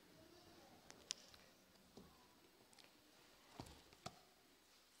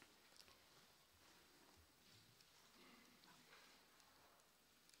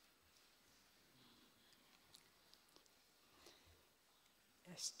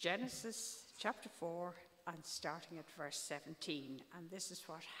It's Genesis chapter 4 and starting at verse 17. And this is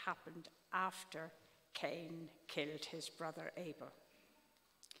what happened after Cain killed his brother Abel.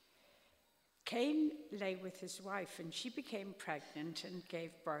 Cain lay with his wife, and she became pregnant and gave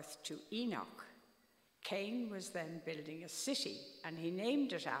birth to Enoch. Cain was then building a city, and he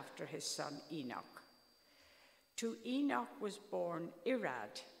named it after his son Enoch. To Enoch was born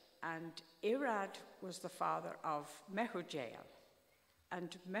Irad, and Irad was the father of Mehujael,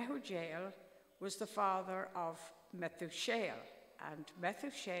 and Mehujael was the father of Methushael, and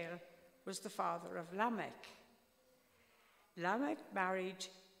Methushael was the father of Lamech. Lamech married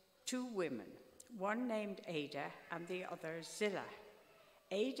two women, one named Ada and the other Zillah.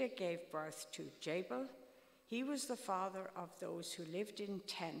 Ada gave birth to Jabal. He was the father of those who lived in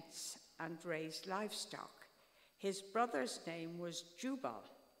tents and raised livestock. His brother's name was Jubal.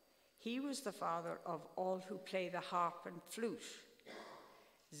 He was the father of all who play the harp and flute.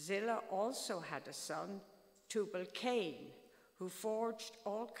 Zillah also had a son, Tubal-Cain, who forged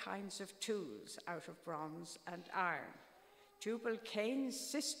all kinds of tools out of bronze and iron. Tubal-Cain's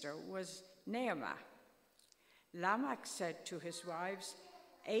sister was Naamah. Lamech said to his wives,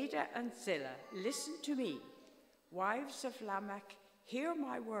 Ada and Zillah, listen to me. Wives of Lamech, hear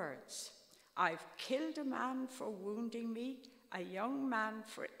my words. I've killed a man for wounding me, a young man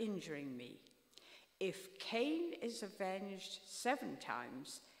for injuring me. If Cain is avenged 7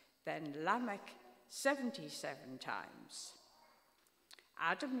 times, then Lamech 77 times.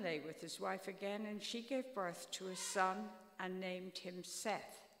 Adam lay with his wife again, and she gave birth to a son and named him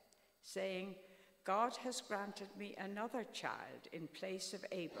Seth, saying, God has granted me another child in place of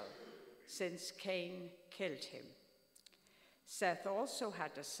Abel, since Cain killed him. Seth also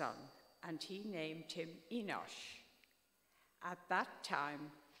had a son, and he named him Enosh. At that time,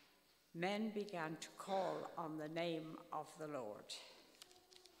 men began to call on the name of the Lord.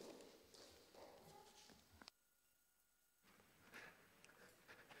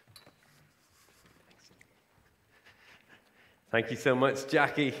 Thank you so much,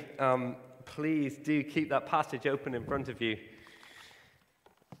 Jackie. Please do keep that passage open in front of you.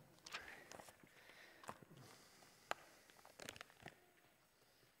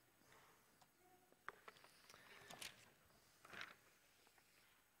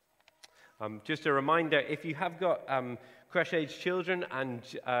 Just a reminder, if you have got creche-age children and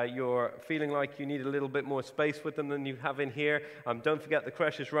you're feeling like you need a little bit more space with them than you have in here, don't forget the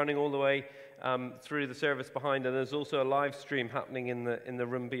creche is running all the way through the service behind, and there's also a live stream happening in the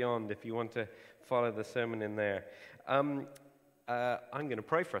room beyond if you want to follow the sermon in there. I'm going to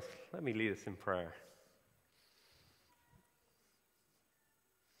pray for us. Let me lead us in prayer.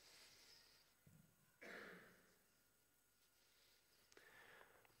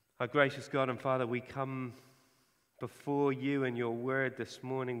 Our gracious God and Father, we come before you and your word this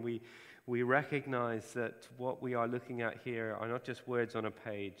morning. We recognize that what we are looking at here are not just words on a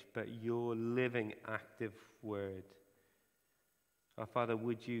page, but your living, active word. Our Father,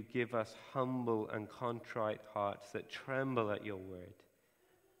 would you give us humble and contrite hearts that tremble at your word,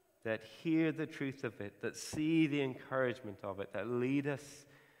 that hear the truth of it, that see the encouragement of it, that lead us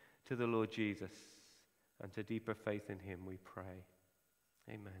to the Lord Jesus and to deeper faith in him, we pray.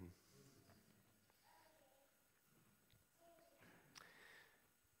 Amen.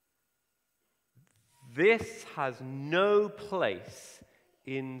 This has no place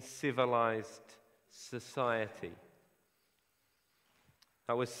in civilized society.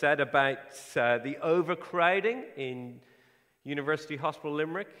 That was said about the overcrowding in University Hospital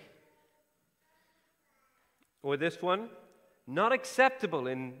Limerick. Or this one, not acceptable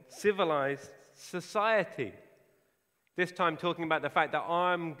in civilized society. This time talking about the fact that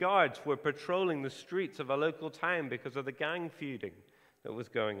armed guards were patrolling the streets of a local town because of the gang feuding that was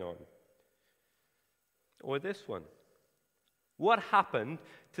going on. Or this one, what happened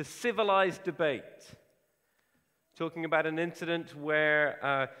to civilized debate? Talking about an incident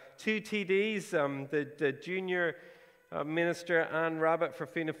where 2 TDs, the junior minister Anne Rabbitte for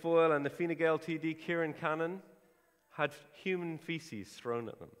Fianna Fáil and the Fine Gael TD Kieran Cannon, had human feces thrown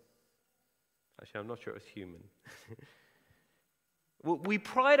at them. Actually, I'm not sure it was human. We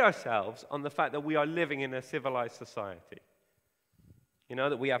pride ourselves on the fact that we are living in a civilized society. You know,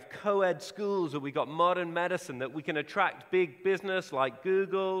 that we have co-ed schools, that we got modern medicine, that we can attract big business like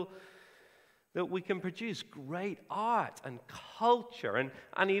Google, that we can produce great art and culture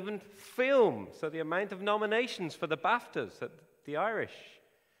and even film. So the amount of nominations for the BAFTAs that the Irish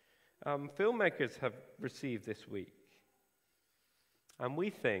filmmakers have received this week. And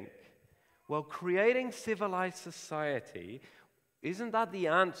we think, well, creating civilized society, isn't that the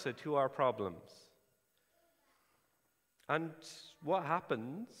answer to our problems? And what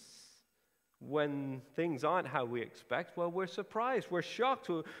happens when things aren't how we expect? Well, we're surprised, we're shocked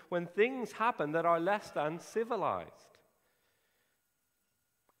when things happen that are less than civilized.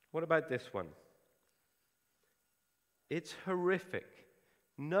 What about this one? It's horrific.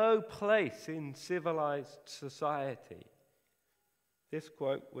 No place in civilized society. This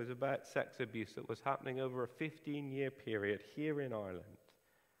quote was about sex abuse that was happening over a 15-year period here in Ireland.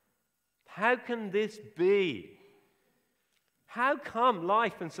 How can this be? How come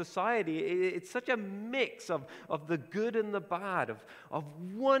life and society, it's such a mix of the good and the bad, of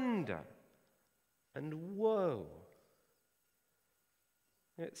wonder and woe?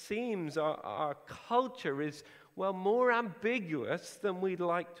 It seems our culture is, well, more ambiguous than we'd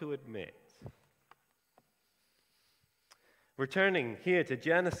like to admit. Returning here to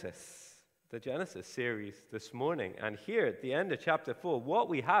Genesis, the Genesis series this morning, and here at the end of chapter 4, what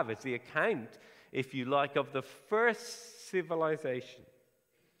we have is the account, if you like, of the first civilization.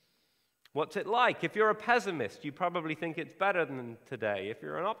 What's it like? If you're a pessimist, you probably think it's better than today. If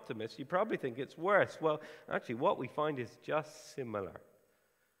you're an optimist, you probably think it's worse. Well, actually, what we find is just similar.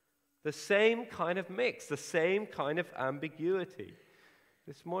 The same kind of mix, the same kind of ambiguity.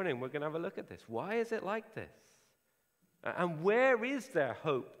 This morning, we're going to have a look at this. Why is it like this? And where is there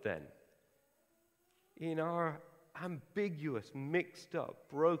hope then? In our ambiguous, mixed up,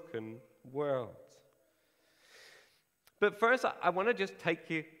 broken world. But first, I want to just take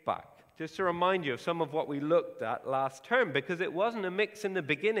you back, just to remind you of some of what we looked at last term, because it wasn't a mix in the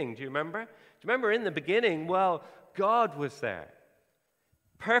beginning. Do you remember? Do you remember in the beginning? Well, God was there,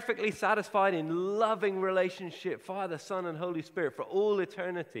 perfectly satisfied in loving relationship, Father, Son, and Holy Spirit for all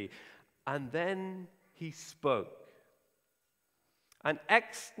eternity. And then he spoke. And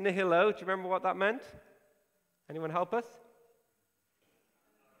ex nihilo, do you remember what that meant? Anyone help us?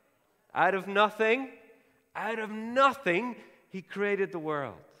 Out of nothing, he created the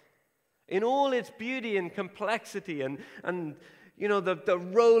world. In all its beauty and complexity and you know, the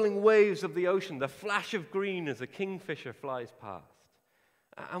rolling waves of the ocean, the flash of green as a kingfisher flies past.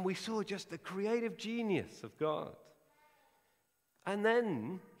 And we saw just the creative genius of God. And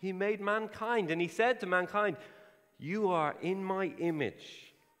then he made mankind, and he said to mankind, you are in my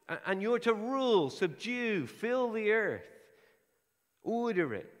image, and you're to rule, subdue, fill the earth,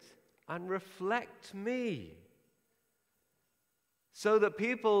 order it, and reflect me. So that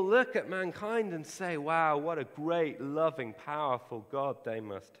people look at mankind and say, wow, what a great, loving, powerful God they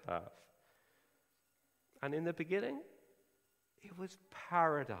must have. And in the beginning, it was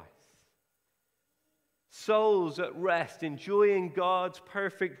paradise. Souls at rest, enjoying God's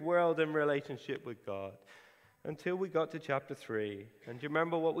perfect world and relationship with God. Until we got to chapter 3. And do you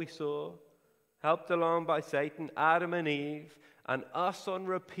remember what we saw? Helped along by Satan, Adam and Eve, and us on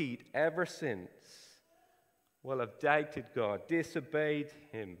repeat ever since, well, have doubted God, disobeyed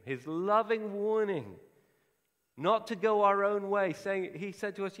him. His loving warning not to go our own way, saying, he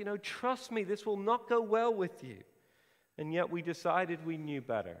said to us, you know, trust me, this will not go well with you. And yet we decided we knew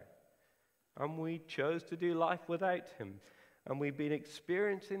better. And we chose to do life without him. And we've been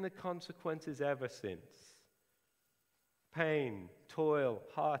experiencing the consequences ever since. Pain, toil,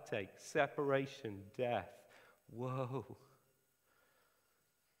 heartache, separation, death. Woe.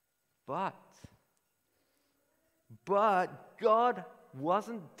 But God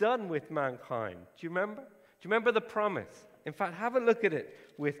wasn't done with mankind. Do you remember? Do you remember the promise? In fact, have a look at it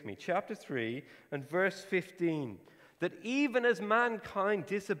with me. Chapter 3 and verse 15. That even as mankind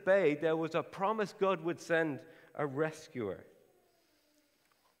disobeyed, there was a promise God would send a rescuer.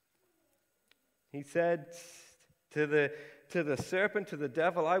 He said to the serpent, to the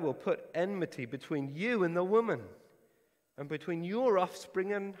devil, I will put enmity between you and the woman, and between your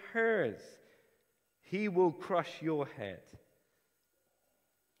offspring and hers. He will crush your head.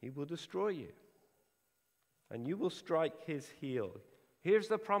 He will destroy you, and you will strike his heel. Here's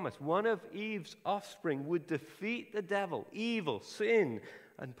the promise. One of Eve's offspring would defeat the devil, evil, sin,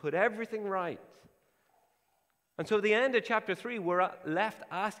 and put everything right. And so at the end of chapter 3, we're left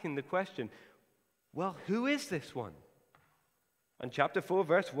asking the question, well, who is this one? And chapter 4,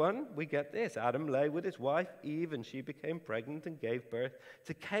 verse 1, we get this. Adam lay with his wife Eve, and she became pregnant and gave birth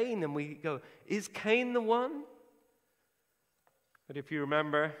to Cain. And we go, is Cain the one? But if you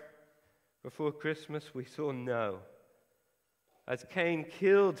remember, before Christmas, we saw no. As Cain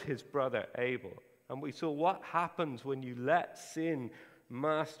killed his brother Abel. And we saw what happens when you let sin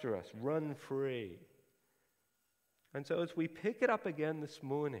master us, run free. And so as we pick it up again this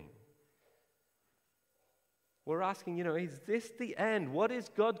morning, we're asking, is this the end? What is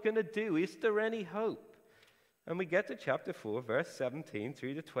God going to do? Is there any hope? And we get to chapter 4, verse 17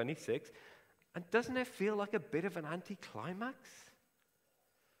 through to 26, And doesn't it feel like a bit of an anticlimax?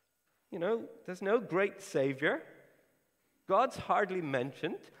 You know, there's no great Savior. God's hardly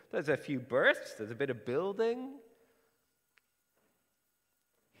mentioned. There's a few births, there's a bit of building.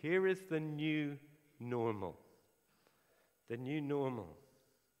 Here is the new normal. The new normal.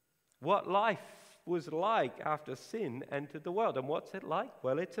 What life was like after sin entered the world. And what's it like?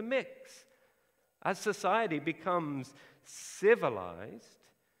 Well, it's a mix. As society becomes civilized,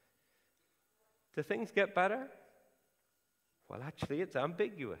 do things get better? Well, actually, it's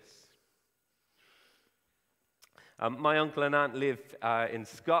ambiguous. My uncle and aunt live in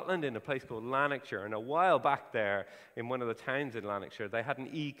Scotland in a place called Lanarkshire, and a while back there, in one of the towns in Lanarkshire, they had an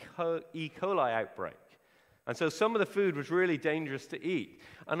E. coli outbreak. And so some of the food was really dangerous to eat.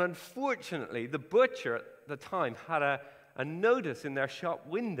 And unfortunately, the butcher at the time had a notice in their shop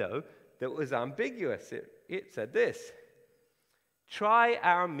window that was ambiguous. It said this: "Try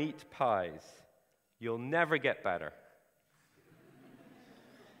our meat pies. You'll never get better."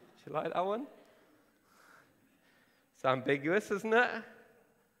 Do you like that one? It's ambiguous, isn't it?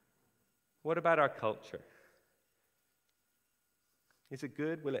 What about our culture? Is it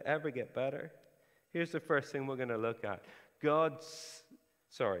good? Will it ever get better? Here's the first thing we're going to look at.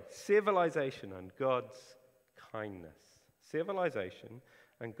 Civilization and God's kindness. Civilization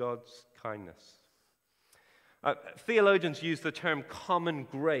and God's kindness. Theologians use the term common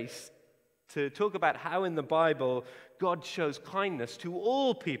grace to talk about how in the Bible God shows kindness to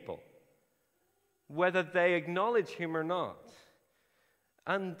all people, whether they acknowledge him or not.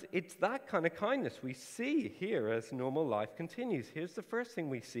 And it's that kind of kindness we see here as normal life continues. Here's the first thing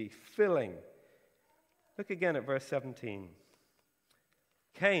we see: filling. Look again at verse 17.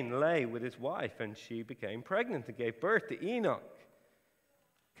 Cain lay with his wife, and she became pregnant and gave birth to Enoch.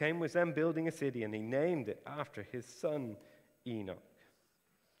 Cain was then building a city, and he named it after his son Enoch.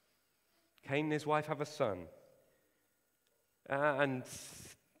 Cain and his wife have a son, and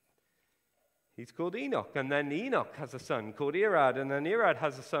he's called Enoch. And then Enoch has a son called Irad, and then Irad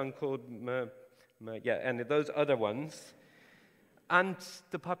has a son called and those other ones. And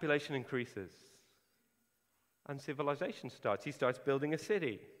the population increases. And civilization starts. He starts building a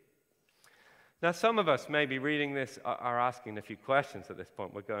city. Now, some of us maybe reading this are asking a few questions at this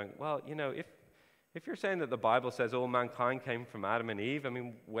point. We're going, well, you know, if you're saying that the Bible says all mankind came from Adam and Eve, I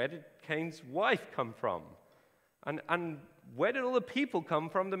mean, where did Cain's wife come from? And where did all the people come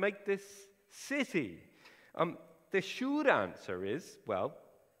from to make this city? The short answer is, well,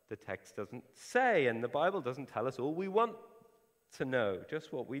 the text doesn't say, and the Bible doesn't tell us all we want to know,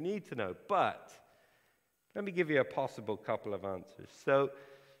 just what we need to know. But let me give you a possible couple of answers. So,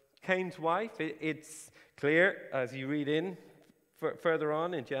 Cain's wife, it's clear as you read in further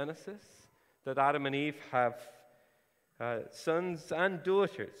on in Genesis that Adam and Eve have sons and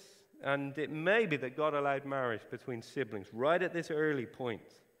daughters. And it may be that God allowed marriage between siblings right at this early point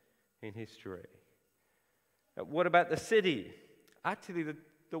in history. What about the city? Actually,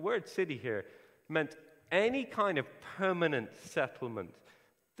 the word city here meant any kind of permanent settlement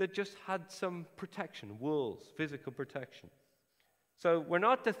that just had some protection, walls, physical protection. So we're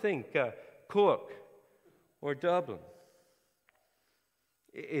not to think Cork or Dublin.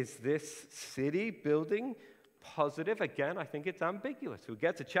 Is this city building positive? Again, I think it's ambiguous. We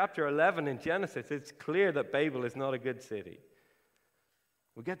get to chapter 11 in Genesis, it's clear that Babel is not a good city.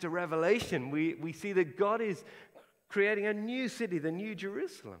 We get to Revelation, we see that God is creating a new city, the New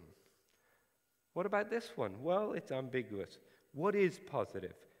Jerusalem. What about this one? Well, it's ambiguous. What is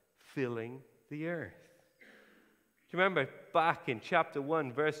positive? Filling the earth. Do you remember back in chapter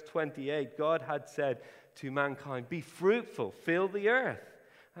 1, verse 28, God had said to mankind, be fruitful, fill the earth.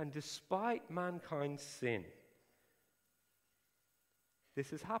 And despite mankind's sin,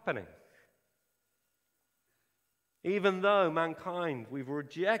 this is happening. Even though mankind, we've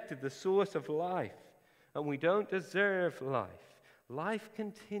rejected the source of life, and we don't deserve life, life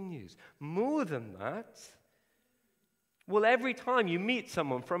continues. More than that, well, every time you meet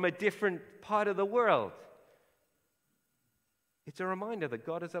someone from a different part of the world, it's a reminder that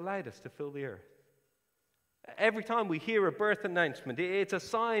God has allowed us to fill the earth. Every time we hear a birth announcement, it's a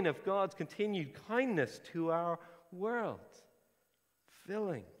sign of God's continued kindness to our world.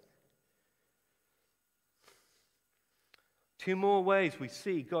 Filling. Two more ways we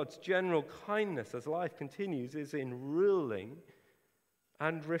see God's general kindness as life continues is in ruling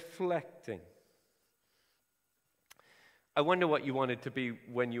and reflecting. I wonder what you wanted to be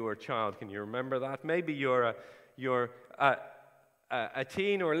when you were a child. Can you remember that? Maybe you're a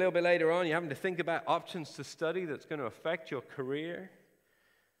teen, or a little bit later on, you're having to think about options to study that's going to affect your career.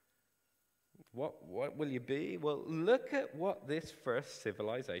 What will you be? Well, look at what this first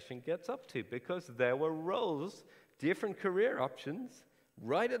civilization gets up to, because there were roles, different career options,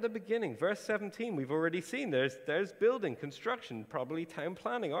 right at the beginning. Verse 17, we've already seen there's building, construction, probably town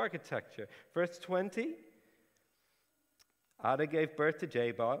planning, architecture. Verse 20, Ada gave birth to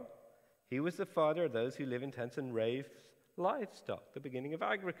Jabal. He was the father of those who live in tents and raise livestock, the beginning of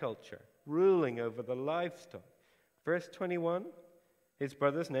agriculture, ruling over the livestock. Verse 21, his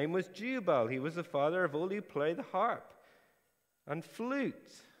brother's name was Jubal. He was the father of all who play the harp and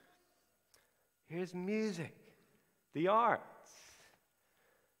flute. Here's music, the arts.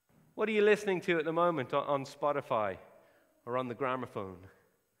 What are you listening to at the moment on Spotify or on the gramophone?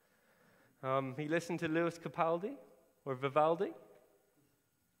 You listen to Lewis Capaldi or Vivaldi?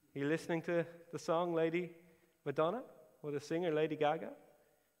 Are you listening to the song Lady Madonna or the singer Lady Gaga?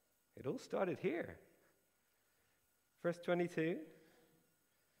 It all started here. Verse 22.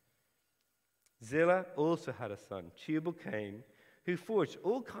 Zillah also had a son, Tubal-Cain, who forged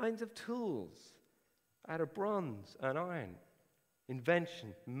all kinds of tools out of bronze and iron.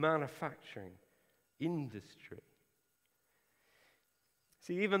 Invention, manufacturing, industry.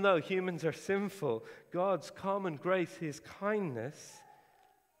 See, even though humans are sinful, God's common grace, his kindness,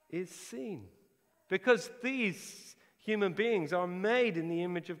 is seen. Because these human beings are made in the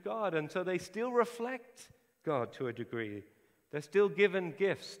image of God, and so they still reflect God to a degree. They're still given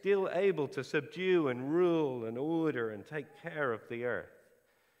gifts, still able to subdue and rule and order and take care of the earth.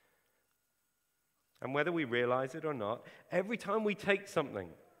 And whether we realize it or not, every time we take something,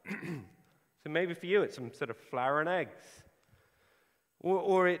 so maybe for you it's some sort of flour and eggs,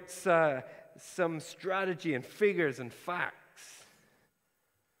 or it's some strategy and figures and facts,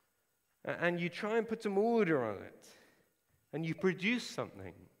 and you try and put some order on it, and you produce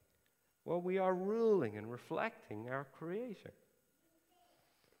something, well, we are ruling and reflecting our Creator.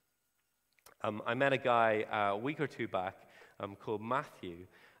 I met a guy a week or two back called Matthew,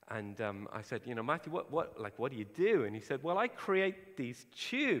 and I said, Matthew, what do you do? And he said, well, I create these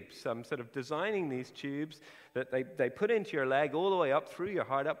tubes. I'm sort of designing these tubes that they put into your leg all the way up through your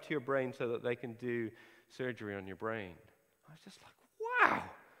heart, up to your brain, so that they can do surgery on your brain. I was just like, wow,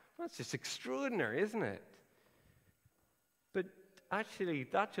 that's just extraordinary, isn't it? But actually,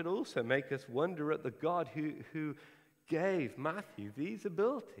 that should also make us wonder at the God who gave Matthew these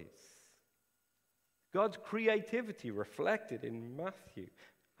abilities. God's creativity reflected in Matthew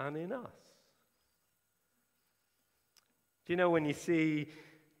and in us. Do you know, when you see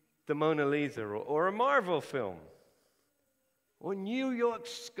the Mona Lisa or a Marvel film or New York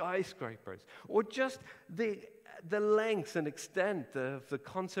skyscrapers or just the length and extent of the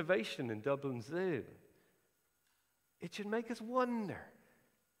conservation in Dublin Zoo, it should make us wonder.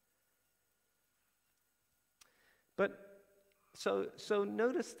 But so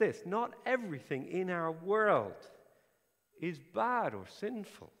notice this, not everything in our world is bad or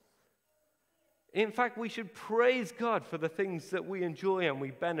sinful. In fact, we should praise God for the things that we enjoy and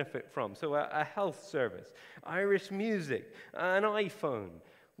we benefit from. So a health service, Irish music, an iPhone,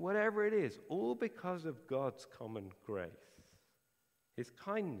 whatever it is, all because of God's common grace, his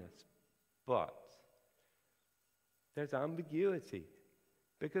kindness. But there's ambiguity,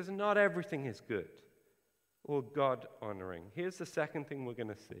 because not everything is good or God-honoring. Here's the second thing we're going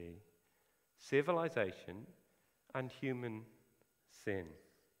to see: civilization and human sin.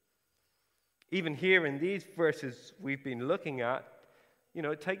 Even here in these verses we've been looking at,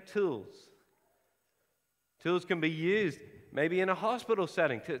 take tools. Tools can be used maybe in a hospital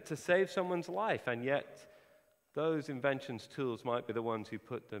setting to save someone's life, and yet those inventions, tools, might be the ones who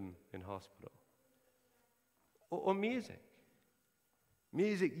put them in hospital. Or music.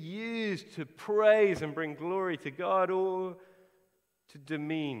 Music used to praise and bring glory to God, or to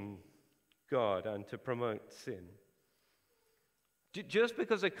demean God and to promote sin. Just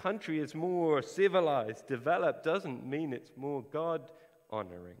because a country is more civilized, developed, doesn't mean it's more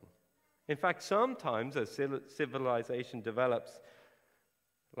God-honoring. In fact, sometimes as civilization develops,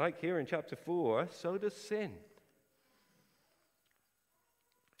 like here in chapter 4, so does sin.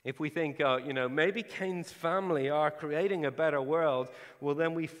 If we think, maybe Cain's family are creating a better world, well,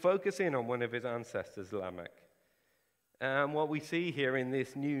 then we focus in on one of his ancestors, Lamech. And what we see here in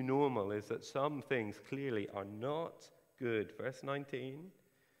this new normal is that some things clearly are not good. Verse 19,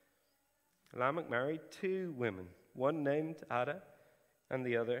 Lamech married 2 women, one named Ada and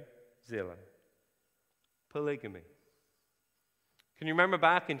the other Zillah. Polygamy. Can you remember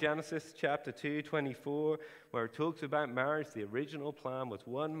back in Genesis chapter 2:24, where it talks about marriage? The original plan was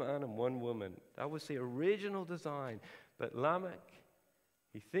one man and one woman. That was the original design. But Lamech,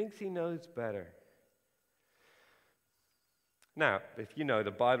 he thinks he knows better. Now, if you know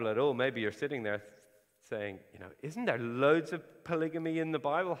the Bible at all, maybe you're sitting there saying, isn't there loads of polygamy in the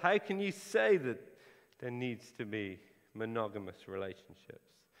Bible? How can you say that there needs to be monogamous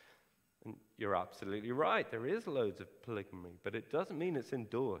relationships? And you're absolutely right. There is loads of polygamy, but it doesn't mean it's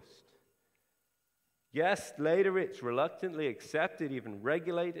endorsed. Yes, later it's reluctantly accepted, even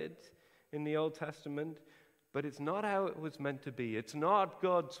regulated in the Old Testament, but it's not how it was meant to be. It's not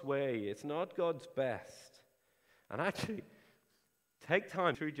God's way. It's not God's best. And actually, take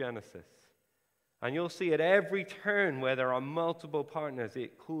time through Genesis, and you'll see at every turn where there are multiple partners,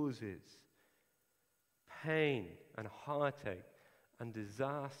 it causes pain and heartache and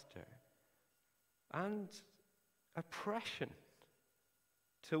disaster and oppression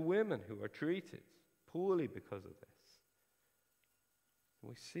to women who are treated poorly because of this.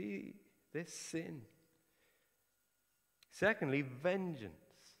 We see this sin. Secondly, vengeance.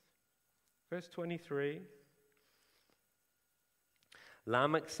 Verse 23.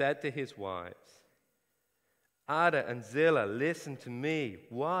 Lamech said to his wives, Ada and Zillah, listen to me.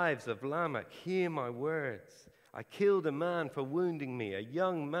 Wives of Lamech, hear my words. I killed a man for wounding me, a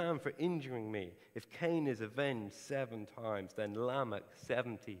young man for injuring me. If Cain is avenged 7 times, then Lamech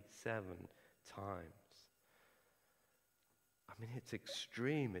 77 times. I mean, it's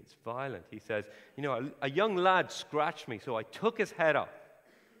extreme, it's violent. He says, a young lad scratched me, so I took his head off.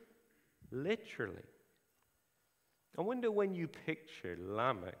 Literally. I wonder when you picture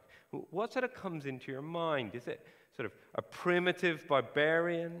Lamech, what sort of comes into your mind? Is it sort of a primitive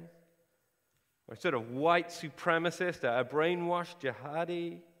barbarian? Or sort of white supremacist, a brainwashed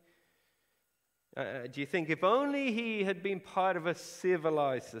jihadi? Do you think if only he had been part of a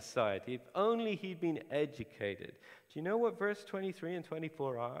civilized society, if only he'd been educated? Do you know what verse 23 and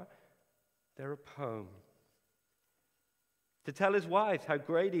 24 are? They're a poem. To tell his wives how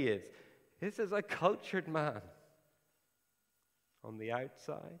great he is. This is a cultured man on the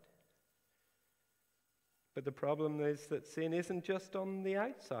outside. But the problem is that sin isn't just on the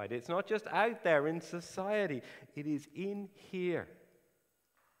outside. It's not just out there in society. It is in here,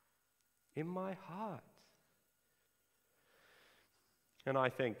 in my heart. And I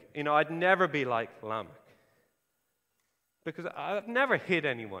think, I'd never be like Lamech, because I've never hit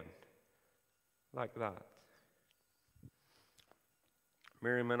anyone like that.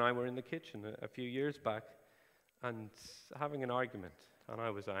 Miriam and I were in the kitchen a few years back and having an argument, and I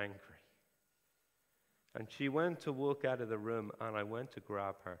was angry. And she went to walk out of the room, and I went to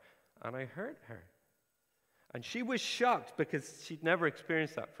grab her, and I hurt her. And she was shocked because she'd never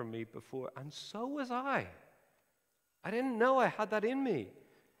experienced that from me before, and so was I. I didn't know I had that in me.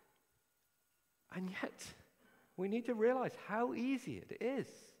 And yet, we need to realize how easy it is,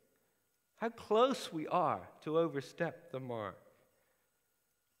 how close we are to overstep the mark,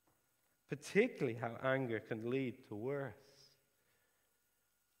 particularly how anger can lead to worse.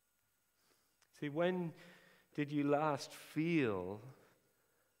 See, when did you last feel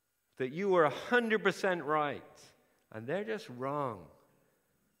that you were 100% right and they're just wrong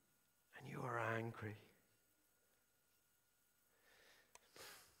and you are angry?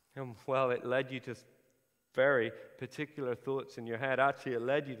 And well, it led you to very particular thoughts in your head. Actually, it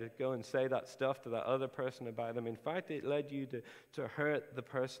led you to go and say that stuff to that other person about them. In fact, it led you to hurt the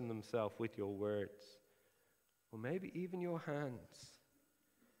person themselves with your words, or maybe even your hands.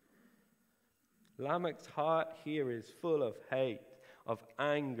 Lamech's heart here is full of hate, of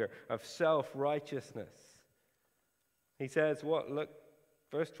anger, of self-righteousness. He says, look,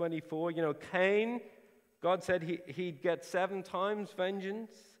 verse 24, Cain, God said he'd get 7 times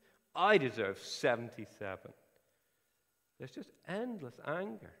vengeance. I deserve 77. There's just endless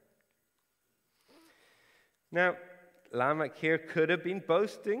anger. Now, Lamech here could have been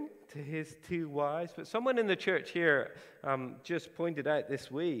boasting to his 2 wives, but someone in the church here just pointed out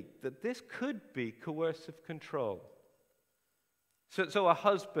this week that this could be coercive control. So a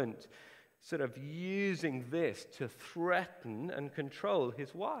husband sort of using this to threaten and control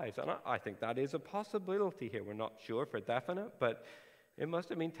his wives. And I think that is a possibility here. We're not sure for definite, but it must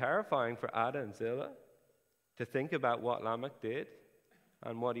have been terrifying for Ada and Zillah to think about what Lamech did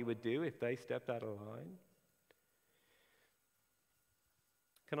and what he would do if they stepped out of line.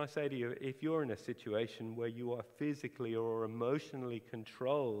 Can I say to you, if you're in a situation where you are physically or emotionally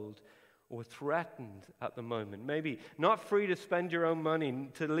controlled or threatened at the moment, maybe not free to spend your own money,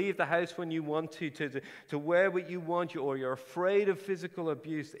 to leave the house when you want to wear what you want, or you're afraid of physical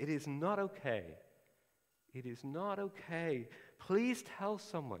abuse, it is not okay. It is not okay. Please tell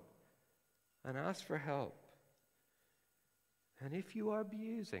someone and ask for help. And if you are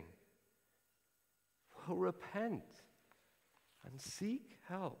abusing, well, repent and seek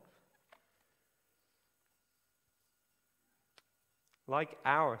help. like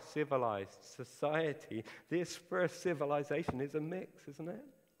our civilized society, this first civilization is a mix, isn't it?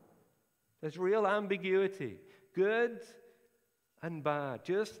 There's real ambiguity, good and bad,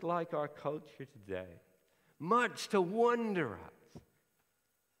 just like our culture today. Much to wonder at,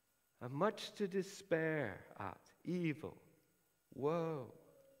 and much to despair at. Evil, woe.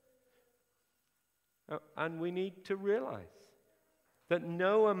 And we need to realize that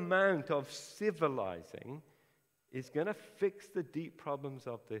no amount of civilizing is going to fix the deep problems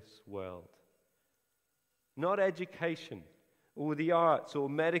of this world. Not education, or the arts, or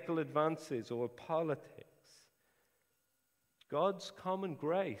medical advances, or politics. God's common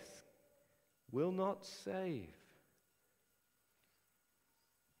grace will not save.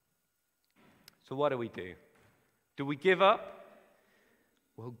 So what do we do? Do we give up?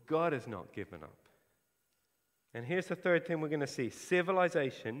 Well, God has not given up. And here's the third thing we're going to see: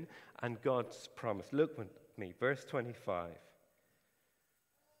 civilization and God's promise. Look with me, verse 25.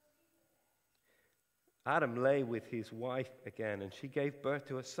 Adam lay with his wife again, and she gave birth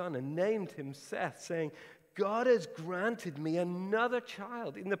to a son and named him Seth, saying, God has granted me another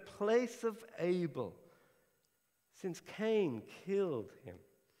child in the place of Abel, since Cain killed him.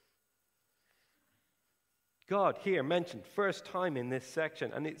 God here mentioned first time in this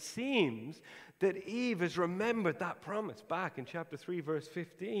section, and it seems that Eve has remembered that promise back in chapter 3, verse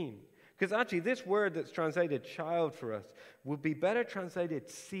 15. Because actually this word that's translated child for us would be better translated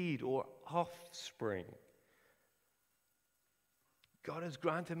seed or offspring. God has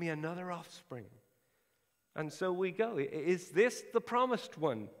granted me another offspring. And so we go. Is this the promised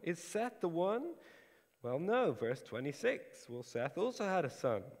one? Is Seth the one? Well, no. Verse 26. Well, Seth also had a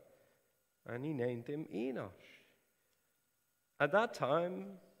son, and he named him Enosh. At that time,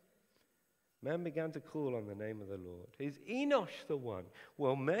 men began to call on the name of the Lord. Is Enosh the one?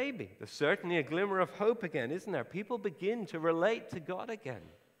 Well, maybe. There's certainly a glimmer of hope again, isn't there? People begin to relate to God again.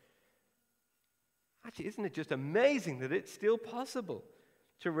 Actually, isn't it just amazing that it's still possible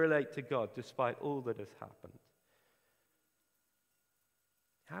to relate to God despite all that has happened?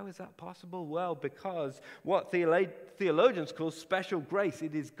 How is that possible? Well, because what theologians call special grace,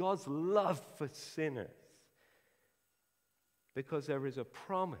 it is God's love for sinners. Because there is a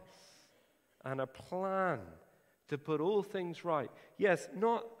promise and a plan to put all things right. Yes,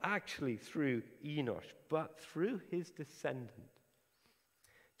 not actually through Enosh, but through his descendant.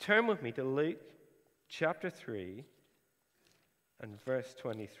 Turn with me to Luke chapter 3 and verse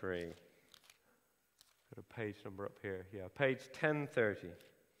 23. Got a page number up here. Yeah, page 1030.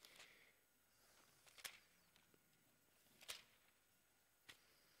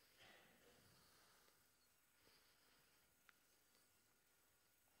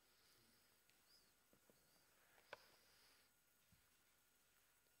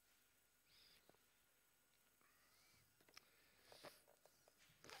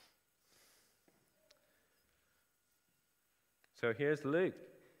 So here's Luke,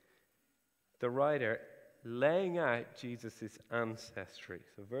 the writer, laying out Jesus' ancestry.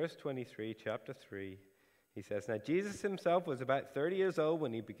 So verse 23, chapter 3, he says, Now Jesus himself was about 30 years old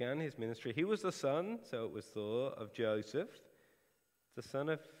when he began his ministry. He was the son, so it was thought, of Joseph, the son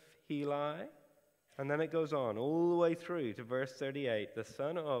of Heli. And then it goes on all the way through to verse 38, the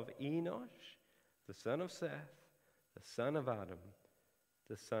son of Enosh, the son of Seth, the son of Adam,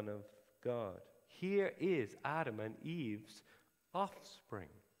 the son of God. Here is Adam and Eve's offspring.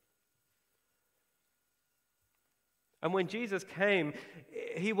 And when Jesus came,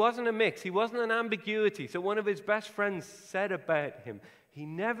 he wasn't a mix. He wasn't an ambiguity. So one of his best friends said about him, he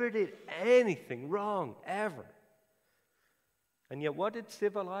never did anything wrong, ever. And yet what did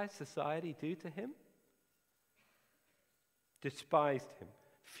civilized society do to him? Despised him,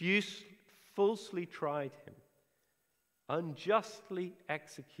 falsely tried him, unjustly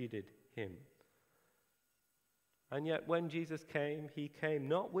executed him. And yet when Jesus came, he came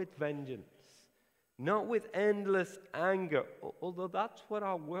not with vengeance, not with endless anger, although that's what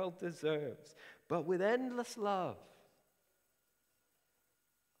our world deserves, but with endless love.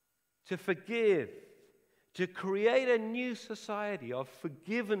 To forgive, to create a new society of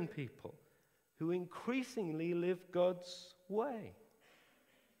forgiven people who increasingly live God's way.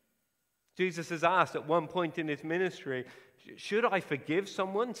 Jesus is asked at one point in his ministry, should I forgive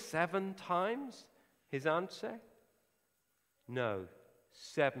someone 7 times? His answer? No,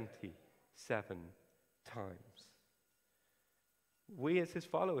 77 times. We as his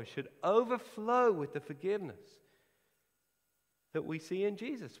followers should overflow with the forgiveness that we see in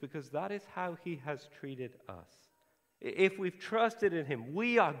Jesus, because that is how he has treated us. If we've trusted in him,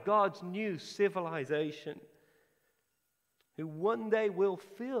 we are God's new civilization who one day will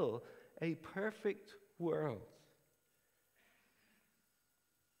fill a perfect world.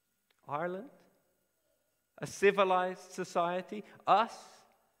 Ireland? A civilized society? Us?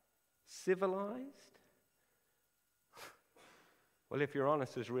 Civilized? Well, if you're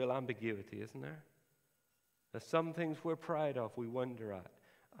honest, there's real ambiguity, isn't there? There's some things we're proud of, we wonder at,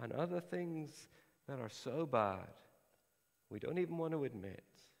 and other things that are so bad we don't even want to admit.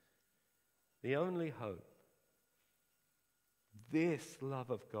 The only hope, this love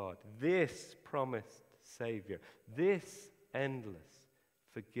of God, this promised Savior, this endless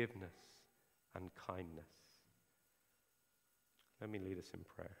forgiveness and kindness. Let me lead us in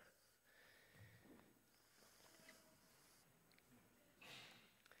prayer.